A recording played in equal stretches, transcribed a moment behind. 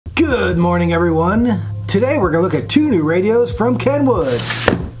Good morning, everyone. Today we're going to look at two new radios from Kenwood.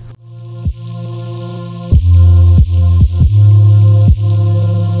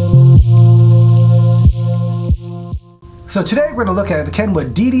 So today we're going to look at the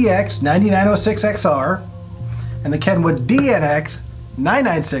Kenwood DDX9906XR and the Kenwood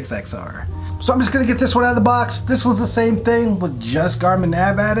DNX996XR. So I'm just going to get this one out of the box. This one's the same thing with just Garmin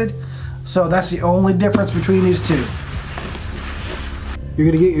Nav added. So that's the only difference between these two. You're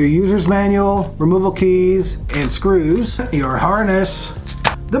going to get your user's manual, removal keys, and screws, your harness,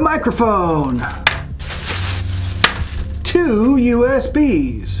 the microphone, 2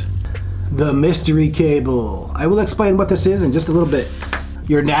 USBs, the mystery cable. I will explain what this is in just a little bit.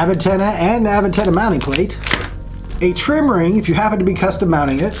 Your nav antenna and nav antenna mounting plate, a trim ring if you happen to be custom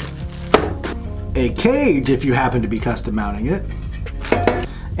mounting it, a cage if you happen to be custom mounting it,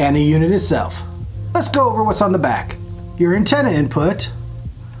 and the unit itself. Let's go over what's on the back. Your antenna input.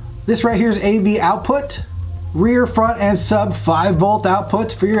 This right here is AV output, rear, front, and sub 5-volt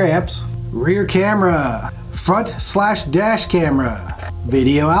outputs for your amps, rear camera, front/dash camera,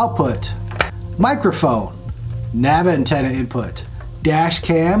 video output, microphone, nav antenna input, dash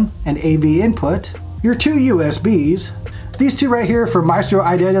cam and AV input, your 2 USBs, these two right here for Maestro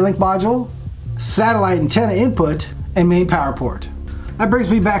Identity Link module, satellite antenna input, and main power port. That brings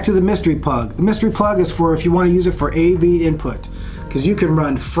me back to the mystery plug. The mystery plug is for if you want to use it for AV input, because you can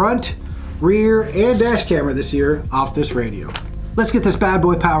run front, rear, and dash camera this year off this radio. Let's get this bad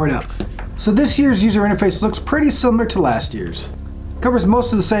boy powered up. So this year's user interface looks pretty similar to last year's. Covers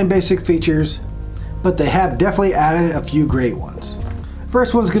most of the same basic features, but they have definitely added a few great ones.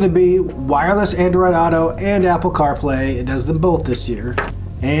 First one's going to be wireless Android Auto and Apple CarPlay. It does them both this year.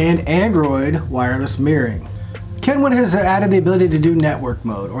 And Android wireless mirroring. Kenwood has added the ability to do network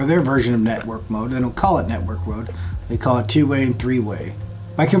mode, or their version of network mode. They don't call it network mode. They call it 2-way and 3-way.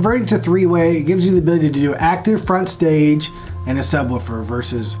 By converting to 3-way, it gives you the ability to do active front stage and a subwoofer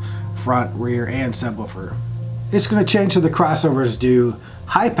versus front, rear, and subwoofer. It's going to change so the crossovers do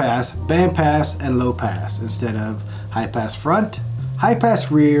high pass, band pass, and low pass instead of high pass front, high pass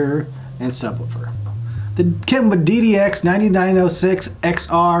rear, and subwoofer. The Kenwood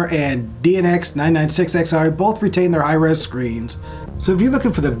DDX9906XR and DNX996XR both retain their high-res screens. So if you're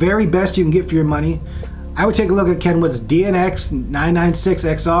looking for the very best you can get for your money, I would take a look at Kenwood's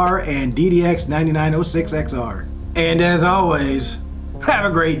DNX996XR and DDX9906XR. And as always, have a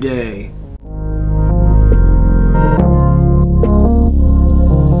great day.